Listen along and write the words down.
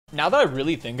Now that I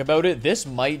really think about it, this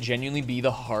might genuinely be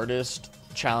the hardest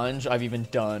challenge I've even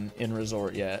done in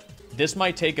Resort yet. This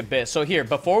might take a bit. So here,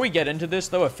 before we get into this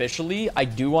though, officially, I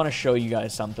do want to show you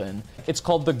guys something. It's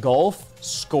called the Golf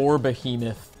Score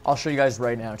Behemoth. I'll show you guys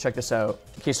right now. Check this out.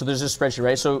 Okay, so there's this spreadsheet,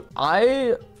 right? So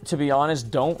I, to be honest,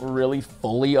 don't really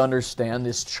fully understand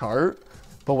this chart.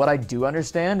 But what I do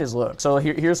understand is, look, so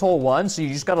here's hole 1. So you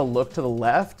just got to look to the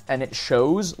left and it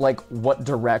shows like what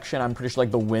direction I'm pretty sure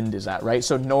like the wind is at, right?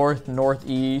 So north,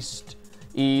 northeast,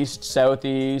 east,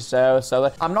 southeast, south,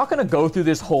 south. I'm not going to go through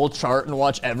this whole chart and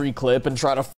watch every clip and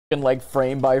try to fucking like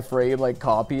frame by frame, like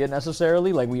copy it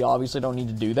necessarily. Like we obviously don't need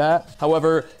to do that.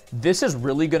 However, this is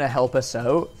really going to help us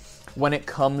out when it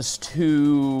comes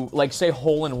to, like, say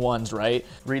hole-in-ones, right?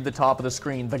 Read the top of the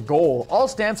screen. The goal, all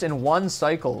stamps in 1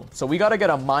 cycle. So we got to get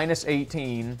a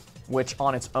 -18, which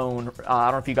on its own, I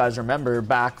don't know if you guys remember,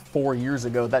 back 4 years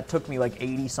ago, that took me like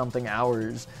 80-something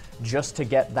hours just to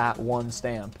get that 1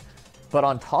 stamp. But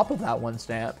on top of that 1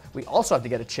 stamp, we also have to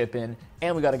get a chip in,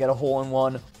 and we got to get a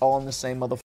hole-in-one all in the same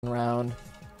motherfucking round.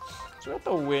 So we got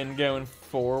the wind going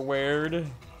forward.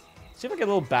 See if I get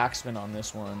a little backspin on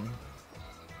this one.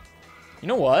 You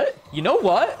know what? You know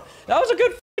what? That was a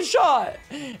good shot.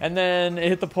 And then it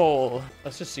hit the pole.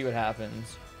 Let's just see what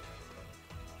happens.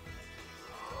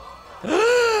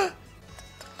 Okay.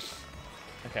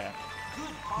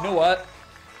 You know what?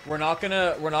 We're not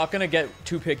gonna get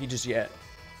too picky just yet.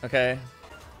 Okay.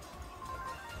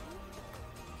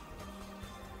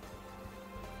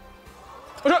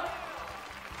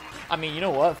 I mean, you know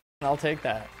what? I'll take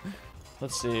that.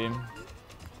 Let's see.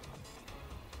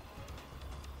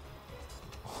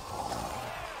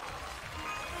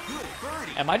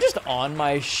 Am I just on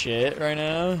my shit right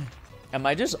now? Am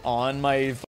I just on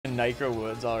my fucking Nitro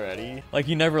Woods already? Like,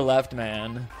 you never left,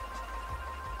 man.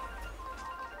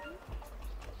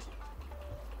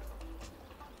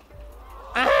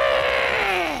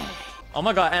 Ah! Oh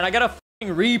my god, and I got a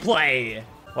fucking replay.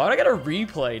 Why would I get a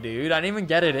replay, dude? I didn't even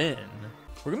get it in.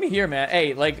 We're gonna be here, man.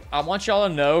 Hey, like, I want y'all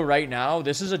to know right now,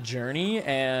 this is a journey,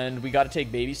 and we gotta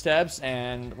take baby steps,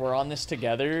 and we're on this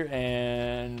together,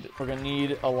 and we're gonna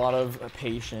need a lot of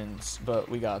patience, but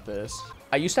we got this.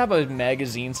 I used to have a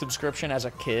magazine subscription as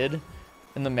a kid,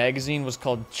 and the magazine was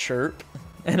called Chirp,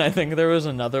 and I think there was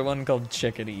another one called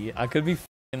Chickadee. I could be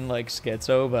f***ing, like,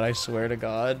 schizo, but I swear to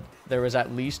God, there was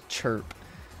at least Chirp.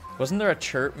 Wasn't there a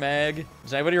Chirp mag?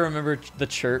 Does anybody remember the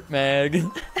Chirp mag?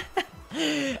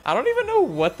 I don't even know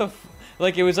what the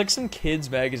like, it was like some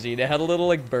kids magazine. It had a little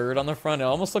like bird on the front. It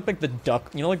almost looked like the duck,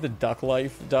 you know, like the Duck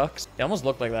Life ducks. It almost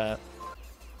looked like that.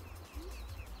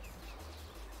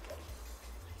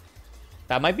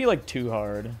 That might be like too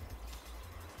hard.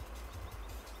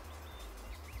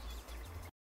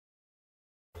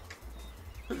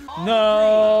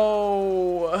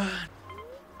 No.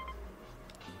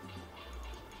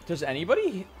 Does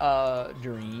anybody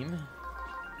dream?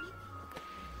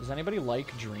 Does anybody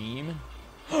like Dream?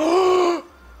 What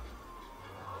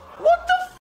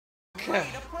the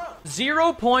f?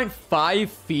 0.5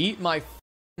 feet? My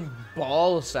f***ing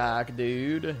ball sack,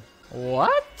 dude.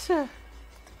 What?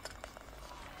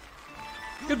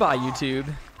 Goodbye,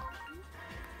 YouTube.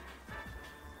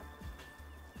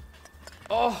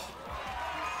 Oh.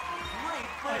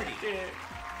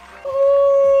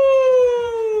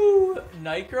 Ooh.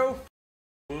 Nitro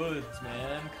Woods,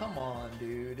 man. Come on,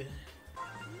 dude.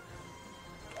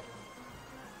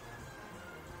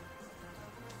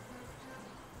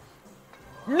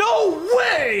 No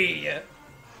way!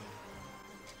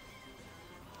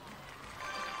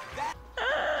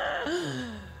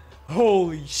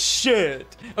 Holy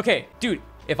shit. Okay, dude,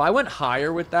 if I went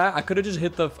higher with that, I could have just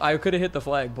hit the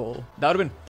flagpole. That would have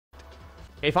been.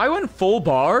 If I went full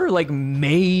bar, like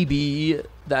maybe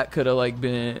that could have like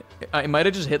been, I might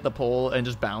have just hit the pole and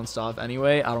just bounced off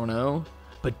anyway. I don't know.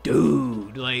 But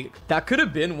dude, like that could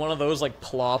have been one of those like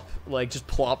plop, like just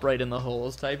plop right in the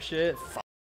holes type shit. Fuck.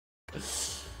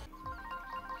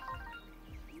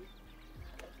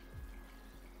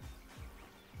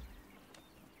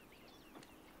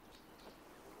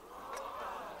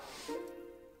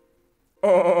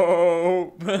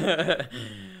 Oh.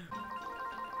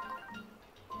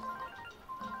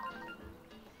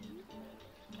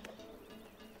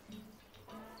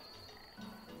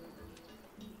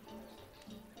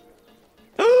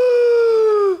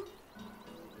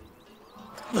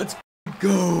 Let's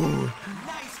go.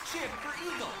 Nice chip for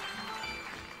Eagle.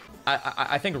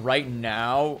 I think right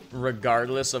now,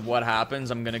 regardless of what happens,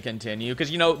 I'm gonna continue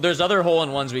because you know there's other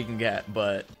hole-in-ones we can get,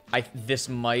 but this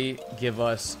might give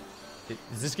us.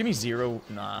 Does this give me 0?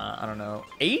 Nah, I don't know.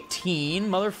 18,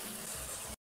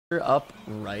 motherfucker, up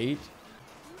right.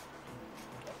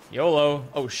 YOLO.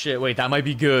 Oh shit, wait, that might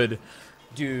be good.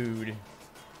 Dude.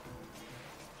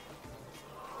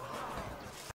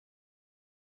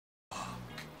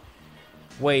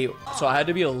 Wait, so I had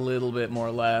to be a little bit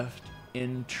more left.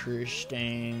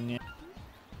 Interesting.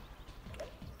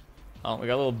 Oh, we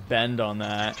got a little bend on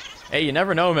that. Hey, you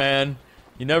never know, man.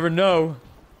 You never know.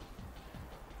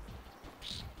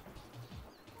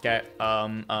 Okay,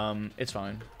 it's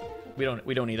fine. We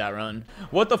don't need that run.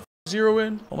 What the f, zero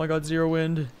wind? Oh my god, zero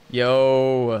wind.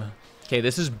 Yo. Okay,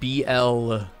 this is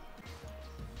BL.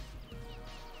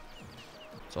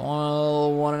 It's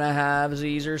all 1.5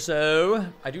 Z's or so.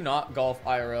 I do not golf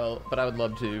IRL, but I would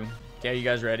love to. Okay, are you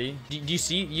guys ready? Do you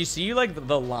see like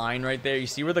the line right there? You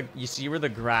see where the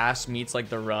grass meets like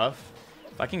the rough?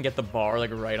 If I can get the bar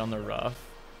like right on the rough,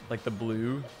 like the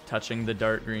blue touching the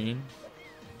dark green,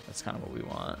 that's kind of what we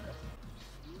want.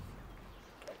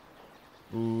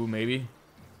 Ooh, maybe.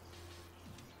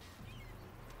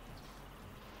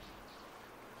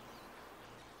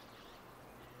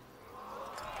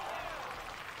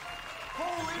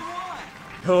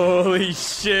 Holy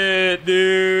shit,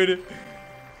 dude.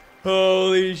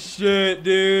 Holy shit,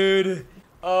 dude.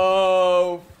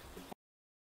 Oh.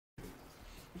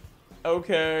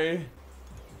 Okay.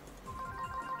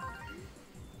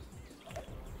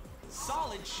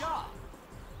 Solid shot.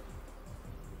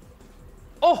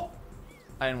 Oh.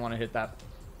 I didn't want to hit that.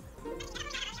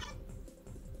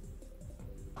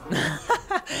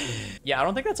 Yeah, I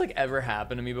don't think that's like ever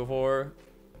happened to me before.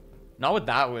 Not with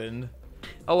that wind.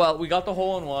 Oh well, we got the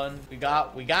hole-in-one. We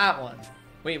got one.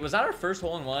 Wait, was that our first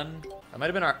hole-in-one? That might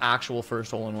have been our actual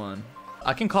first hole-in-one.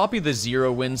 I can copy the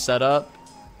zero wind setup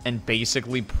and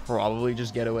basically probably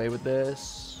just get away with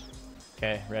this.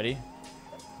 Okay, ready?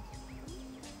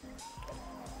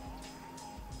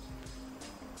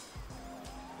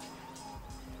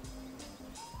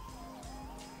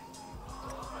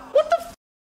 What the f?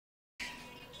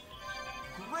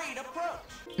 Great approach.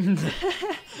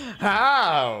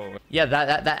 How? Yeah,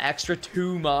 that extra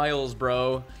 2 miles,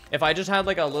 bro. If I just had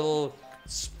like a little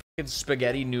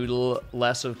spaghetti noodle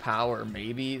less of power,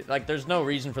 maybe. Like, there's no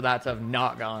reason for that to have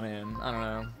not gone in. I don't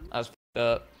know. I was f***ed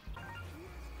up.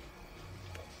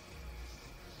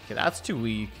 Okay, that's too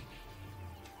weak.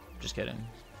 Just kidding.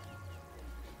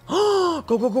 Go,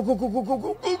 go, go, go, go, go, go, go,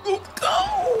 go, go,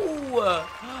 go!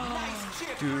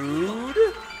 Dude.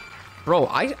 Bro,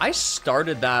 I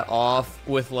started that off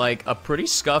with like a pretty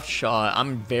scuffed shot.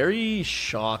 I'm very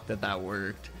shocked that that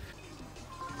worked.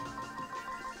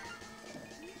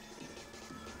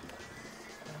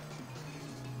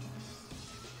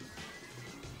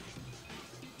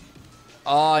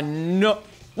 No.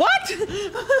 What?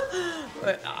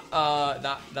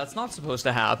 That's not supposed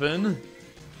to happen.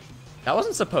 That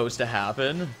wasn't supposed to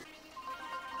happen.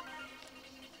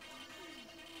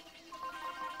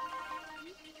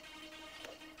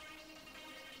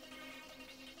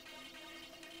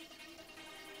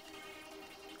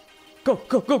 Go,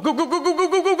 go, go, go, go, go, go, go,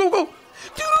 go, go, go, go.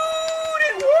 Dude,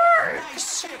 it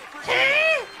works.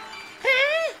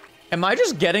 Am I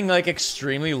just getting like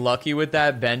extremely lucky with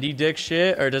that bendy dick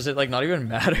shit, or does it like not even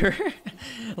matter?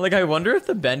 Like, I wonder if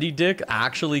the bendy dick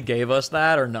actually gave us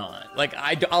that or not. Like,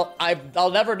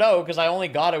 I'll never know because I only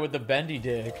got it with the bendy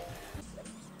dick.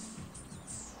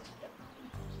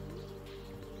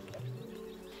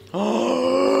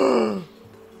 Oh.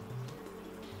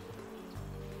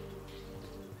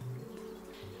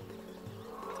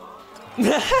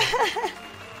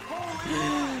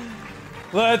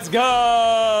 Let's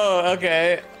go.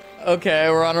 Okay. Okay,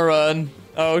 we're on a run.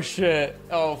 Oh shit.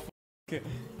 Oh fuck.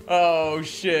 Oh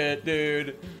shit,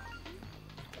 dude.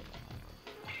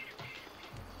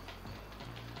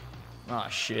 Ah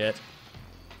shit.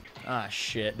 Ah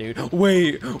shit, dude.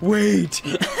 Wait, wait.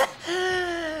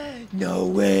 No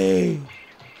way.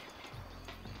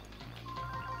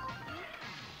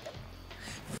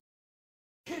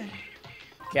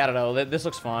 Okay, I don't know. This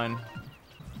looks fine.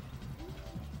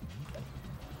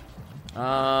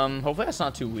 Hopefully that's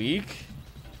not too weak.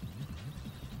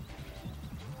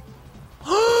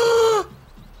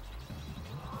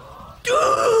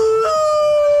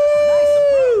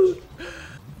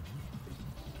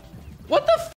 What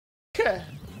the f?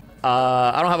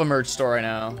 I don't have a merch store right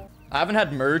now. I haven't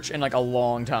had merch in like a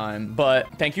long time, but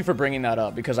thank you for bringing that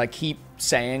up because I keep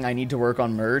saying I need to work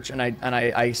on merch, and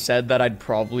I said that I'd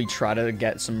probably try to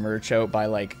get some merch out by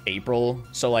like April.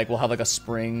 So like we'll have like a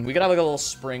spring. We could have like a little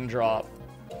spring drop.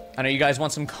 I know you guys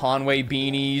want some Conway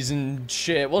beanies and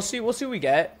shit. We'll see what we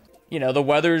get. You know, the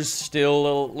weather's still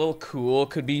a little cool.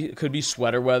 Could be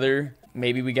sweater weather.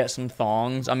 Maybe we get some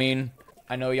thongs. I mean,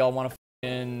 I know y'all want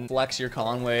to flex your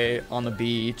Conway on the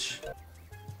beach.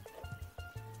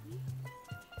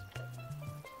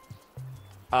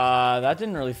 That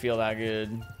didn't really feel that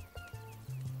good.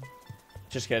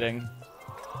 Just kidding.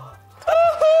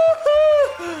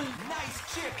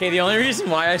 Okay, the only reason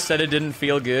why I said it didn't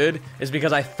feel good is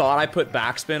because I thought I put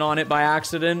backspin on it by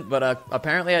accident, but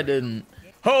apparently I didn't.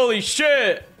 Holy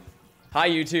shit! Hi,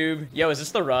 YouTube. Yo, is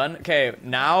this the run? Okay,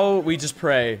 now we just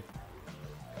pray.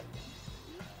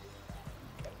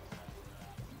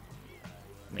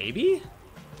 Maybe?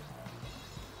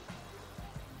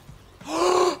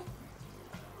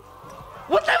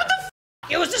 What the f?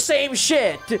 It was the same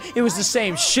shit. It was the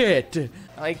same shit.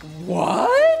 Like,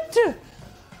 what?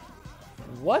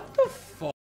 What the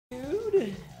fuck,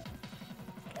 dude?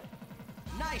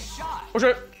 Nice shot. Oh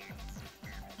shit.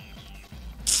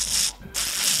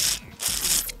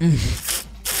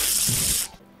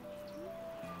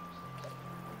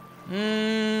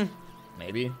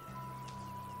 Maybe.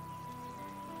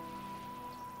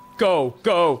 Go,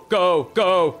 go, go,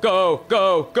 go, go,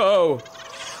 go, go.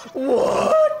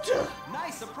 What?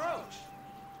 Nice approach.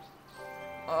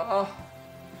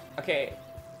 Okay,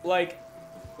 like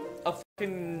a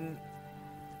fucking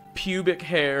pubic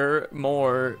hair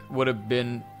more would have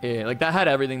been it. Like that had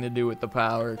everything to do with the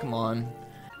power. Come on.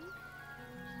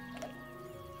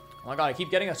 Oh my god, I keep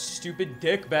getting a stupid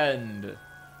dick bend.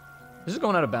 This is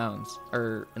going out of bounds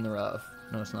or in the rough.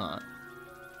 No, it's not.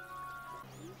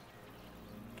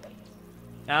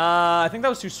 I think that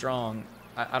was too strong.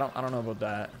 I don't know about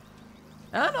that.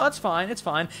 No, it's fine. It's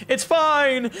fine. It's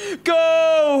fine.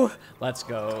 Go. Let's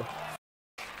go.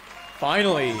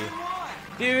 Finally.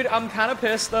 Dude, I'm kind of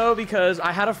pissed though because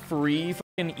I had a free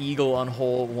fucking eagle on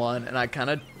hole 1 and I kind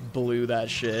of blew that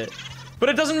shit. But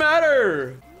it doesn't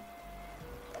matter.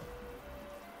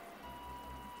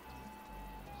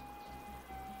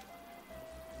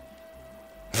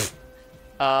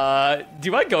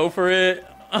 Do I go for it?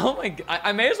 Oh my god,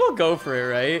 I may as well go for it,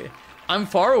 right? I'm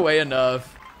far away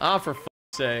enough. Ah, for fuck's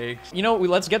sake. You know,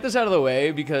 let's get this out of the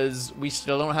way because we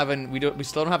still don't have we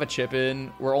still don't have a chip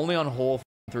in. We're only on hole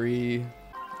 3.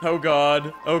 Oh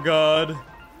god. Oh god.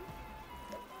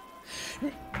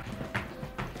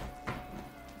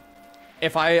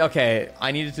 If okay,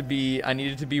 I needed to be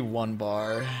 1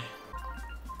 bar.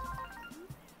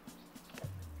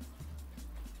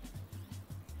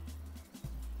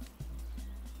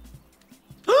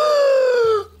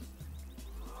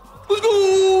 Let's go!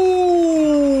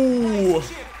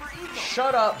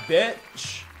 Shut up,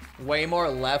 bitch. Way more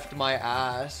left my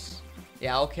ass.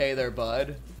 Yeah, okay there,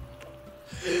 bud.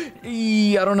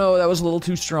 I don't know. That was a little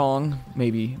too strong.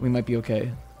 Maybe. We might be okay.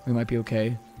 We might be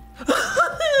okay.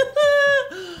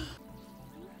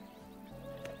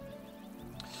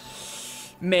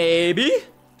 Maybe.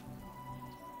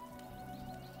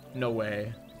 No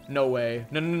way. No way.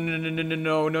 No, no, no, no, no,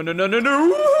 no, no, no, no, no,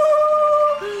 no.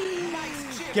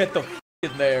 Get the f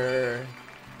in there.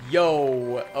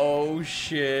 Yo. Oh,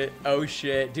 shit. Oh,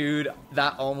 shit. Dude,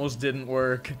 that almost didn't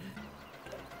work.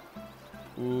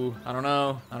 Ooh, I don't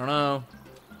know. I don't know.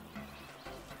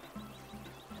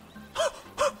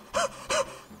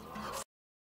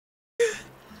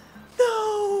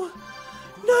 No.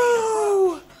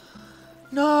 No.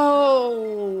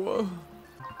 No.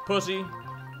 Pussy.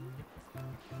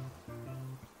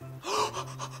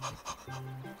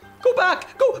 Go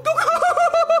back! Go! Go!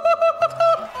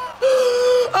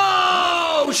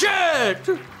 Oh shit!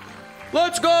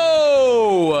 Let's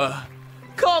go!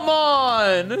 Come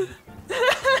on!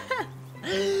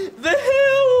 The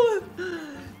hill!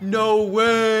 No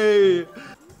way!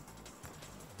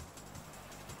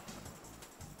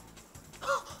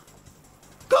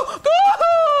 Go! Go!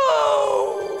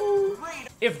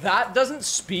 If that doesn't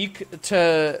speak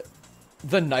to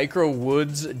the Nicro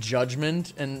Woods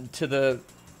judgment and to the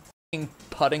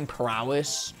putting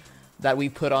prowess that we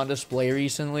put on display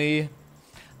recently,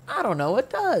 I don't know what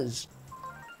does.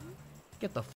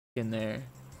 Get the f in there.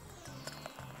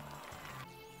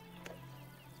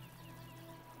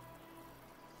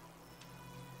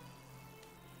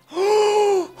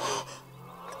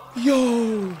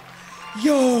 Yo!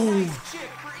 Yo!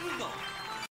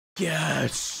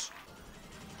 Yes!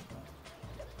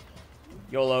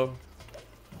 YOLO.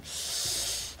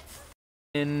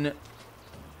 In...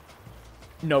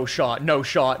 No shot, no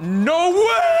shot, no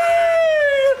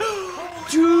way!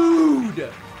 Dude!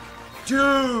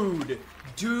 Dude!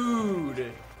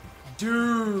 Dude!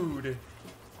 Dude!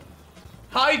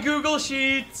 Hi, Google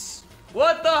Sheets!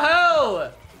 What the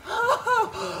hell?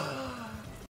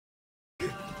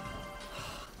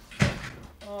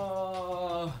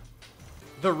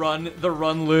 The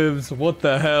run lives. What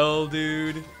the hell,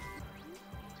 dude?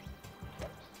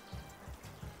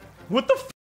 What the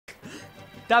f?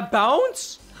 That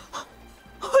bounce?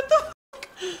 What the f?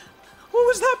 What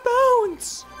was that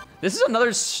bounce? This is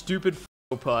another stupid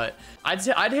putt.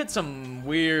 I'd hit some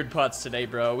weird putts today,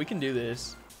 bro. We can do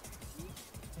this.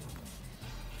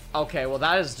 Okay, well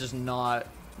that is just not.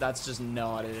 That's just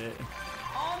not it.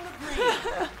 On the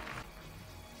green.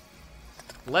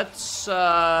 Let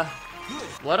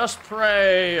us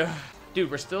pray.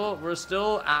 Dude, we're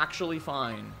still actually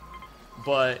fine.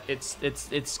 But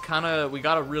it's kind of, we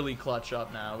gotta really clutch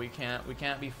up now. We can't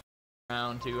be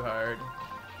around too hard.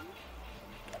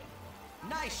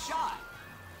 Nice shot.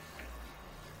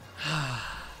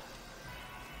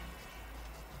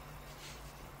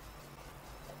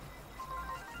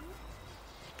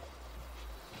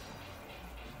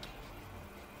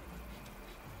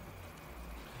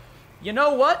 You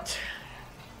know what?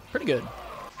 Pretty good.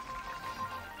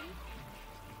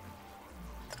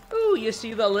 Ooh, you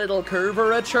see the little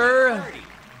curvature?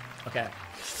 Okay.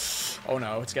 Oh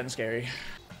no, it's getting scary.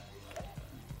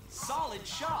 Solid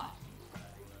shot.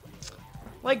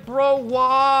 Like, bro,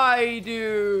 why,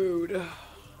 dude?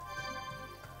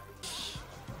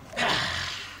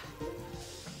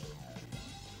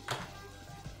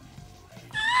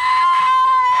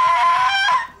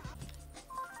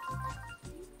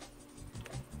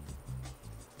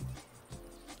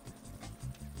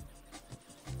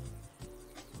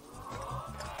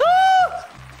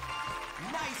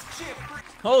 Nice chip.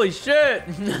 Holy shit.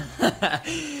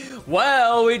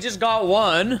 Well, we just got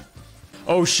one.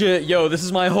 Oh shit, yo, this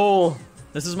is my hole.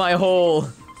 This is my hole.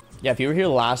 Yeah, if you were here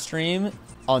last stream,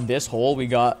 on this hole,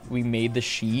 we made the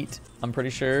sheet, I'm pretty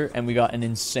sure, and we got an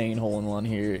insane hole in one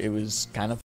here. It was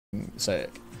kind of sick.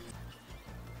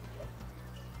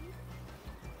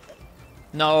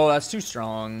 No, that's too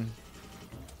strong.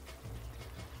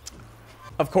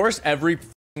 Of course, every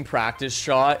practice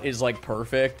shot is like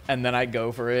perfect, and then I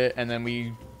go for it, and then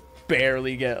we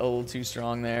barely get a little too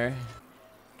strong there.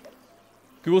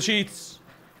 Google Sheets.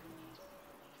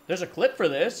 There's a clip for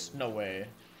this? No way.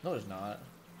 No, there's not.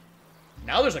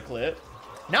 Now there's a clip.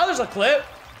 Now there's a clip.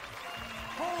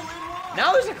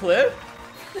 Now there's a clip.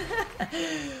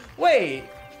 Wait.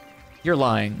 You're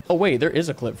lying. Oh, wait. There is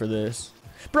a clip for this.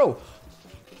 Bro,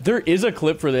 there is a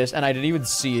clip for this, and I didn't even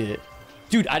see it.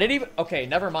 Dude, I didn't even... Okay,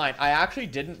 never mind. I actually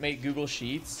didn't make Google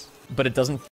Sheets, but it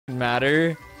doesn't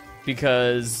matter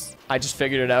because I just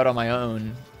figured it out on my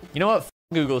own. You know what?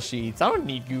 Google Sheets. I don't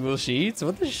need Google Sheets.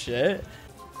 What the shit?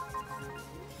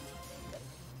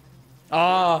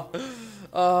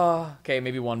 Okay,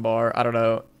 maybe one bar. I don't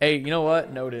know. Hey, you know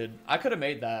what? Noted. I could have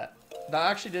made that.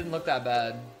 That actually didn't look that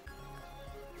bad.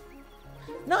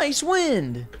 Nice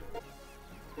wind.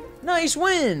 Nice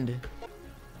wind.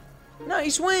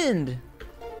 Nice wind.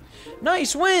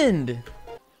 Nice wind.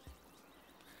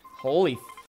 Holy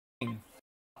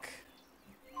fuck.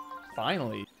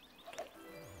 Finally.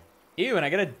 Ew, and I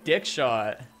get a dick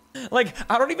shot. Like,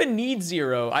 I don't even need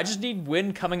zero. I just need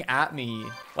wind coming at me.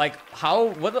 Like,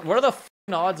 what are the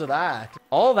f***ing odds of that?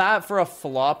 All that for a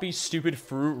floppy, stupid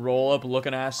fruit roll-up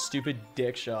looking ass stupid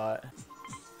dick shot.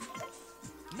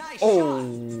 Nice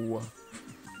oh. shot.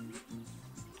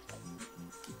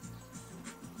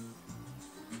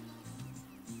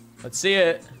 Let's see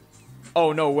it.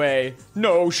 Oh, no way.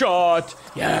 No shot.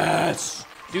 Yes.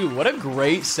 Dude, what a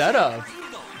great setup.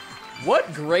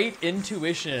 What great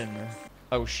intuition.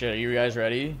 Oh shit, are you guys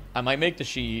ready? I might make the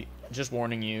sheet. Just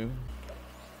warning you.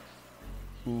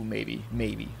 Ooh, maybe.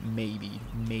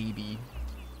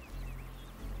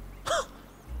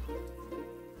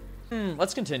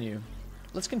 Let's continue.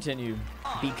 Let's continue.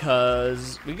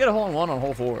 Because we get a hole in one on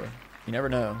hole 4. You never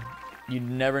know. You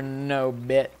never know,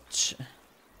 bitch.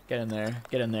 Get in there.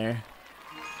 Get in there.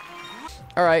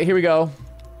 Alright, here we go.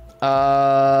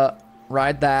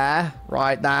 Right there.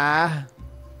 Right there.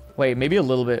 Wait, maybe a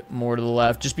little bit more to the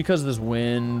left, just because this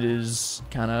wind is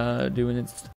kind of doing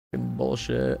its fucking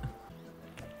bullshit.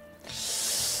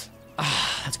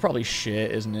 That's probably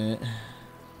shit, isn't it?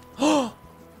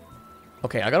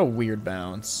 Okay, I got a weird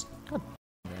bounce. God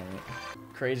damn it.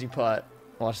 Crazy putt.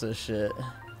 Watch this shit.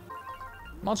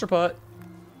 Monster putt.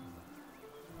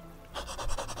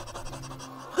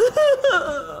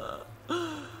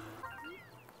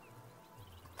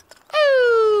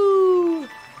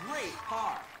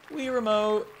 Wii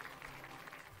remote.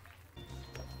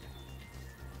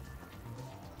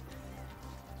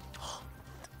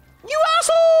 You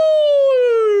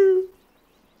asshole!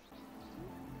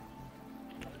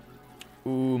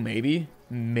 Ooh, maybe.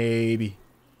 Maybe.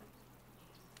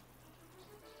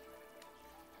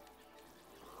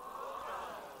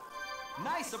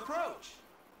 Nice approach.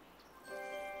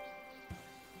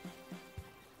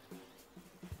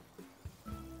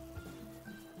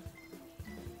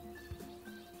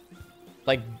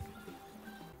 Like,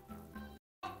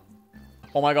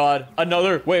 Oh my God.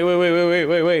 Another.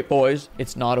 Wait, boys.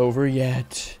 It's not over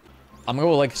yet. I'm gonna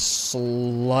go like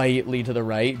slightly to the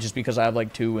right just because I have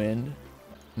like 2 wind.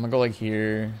 I'm gonna go like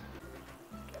here.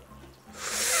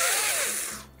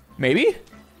 Maybe?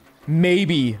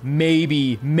 Maybe.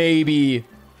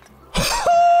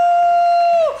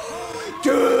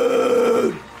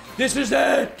 Dude! This is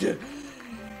it!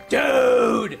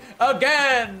 Dude!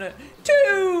 Again!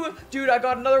 2! Dude, I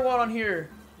got another one on here.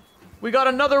 We got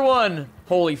another one.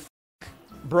 Holy f***.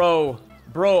 Bro,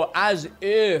 as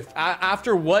if.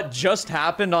 After what just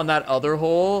happened on that other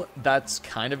hole, that's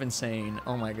kind of insane.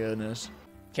 Oh my goodness.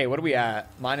 Okay, what are we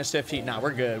at? Minus 15. Nah,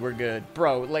 we're good.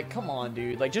 Bro, like, come on,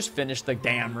 dude. Like, just finish the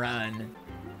damn run.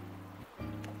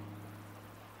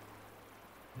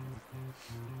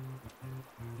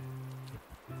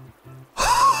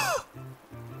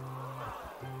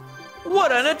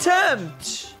 What an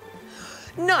attempt!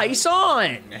 Nice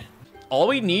on! All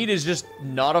we need is just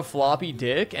not a floppy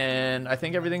dick, and I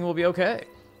think everything will be okay.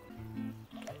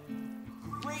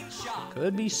 Great shot.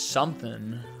 Could be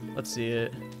something. Let's see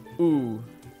it. Ooh.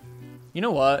 You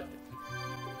know what?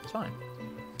 It's fine.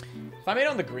 If I made it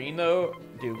on the green, though,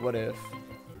 dude, what if?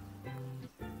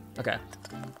 Okay.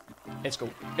 It's cool.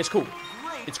 It's cool.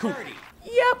 Great It's cool. birdie.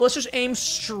 Yep, let's just aim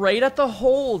straight at the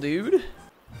hole, dude.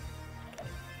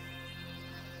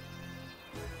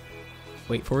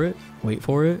 Wait for it. Wait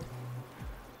for it.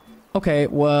 Okay,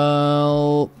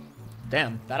 well...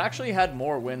 Damn, that actually had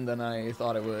more wind than I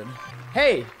thought it would.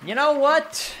 Hey, you know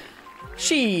what?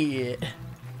 Shit.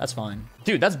 That's fine.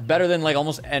 Dude, that's better than like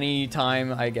almost any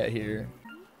time I get here.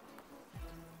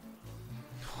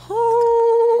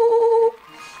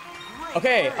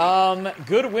 Okay,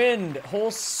 good wind.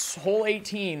 Hole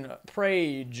 18.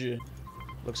 Prage.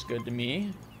 Looks good to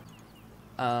me.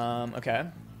 Okay.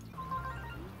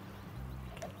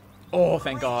 Oh,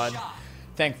 thank God.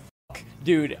 Thank fuck.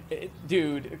 Dude,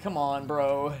 come on,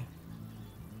 bro.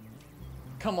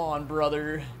 Come on,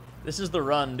 brother. This is the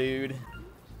run, dude.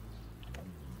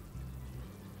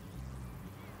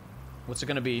 What's it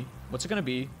gonna be? What's it gonna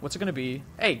be? What's it gonna be?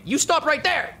 Hey, you stop right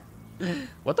there!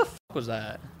 What the fuck was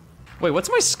that? Wait, what's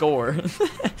my score?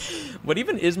 What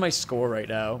even is my score right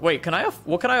now? Wait,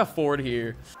 what can I afford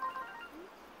here?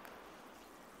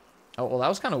 Oh, well, that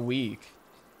was kind of weak.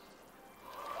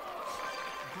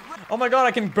 Oh my God,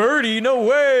 I can birdie, no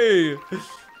way!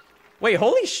 Wait,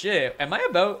 holy shit, am I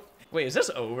about... Wait, is this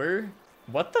over?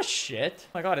 What the shit?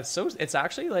 Oh my God, it's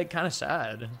actually like kind of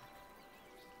sad.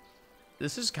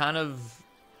 This is kind of...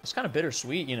 It's kind of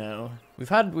bittersweet, you know. We've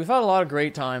had a lot of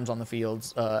great times on the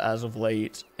fields as of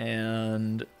late,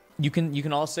 and you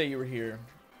can all say you were here.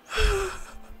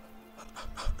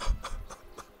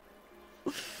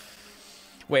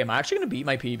 Wait, am I actually gonna beat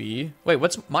my PB? Wait,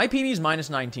 what's my PB is minus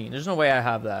 19. There's no way I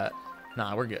have that.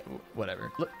 Nah, we're good.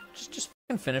 Whatever. Look, just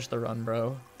fucking finish the run,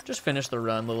 bro. Just finish the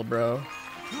run, little bro.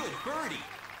 Good birdie.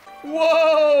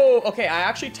 Whoa! Okay, I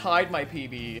actually tied my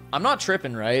PB. I'm not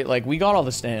tripping, right? Like, we got all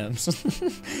the stamps.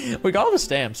 We got all the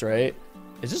stamps, right?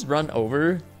 Is this run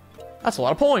over? That's a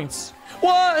lot of points.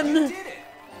 1, You did it.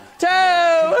 2,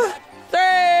 3,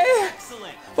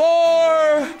 Excellent.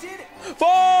 4, You did it.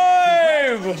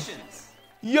 5! Congratulations.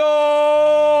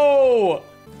 Yo!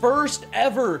 First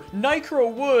ever Nitro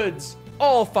Woods.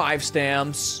 All 5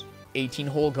 stamps.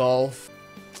 18-hole golf.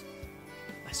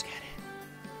 Let's get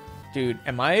it. Dude,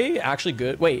 am I actually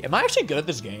good? Wait, am I actually good at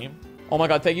this game? Oh my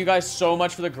God, thank you guys so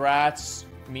much for the grats.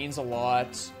 Means a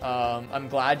lot. I'm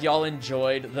glad y'all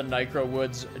enjoyed the Nitro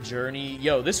Woods journey.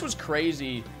 Yo, this was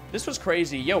crazy. This was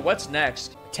crazy. Yo, what's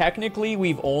next? Technically,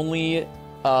 we've only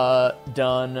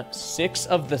done 6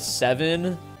 of the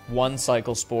 7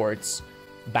 one-cycle sports.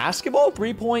 Basketball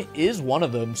 3-point is one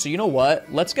of them. So you know what?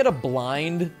 Let's get a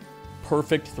blind,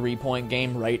 perfect 3-point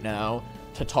game right now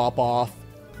to top off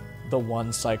the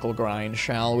one-cycle grind,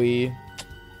 shall we?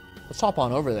 Let's hop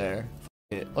on over there.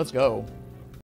 F it. Let's go.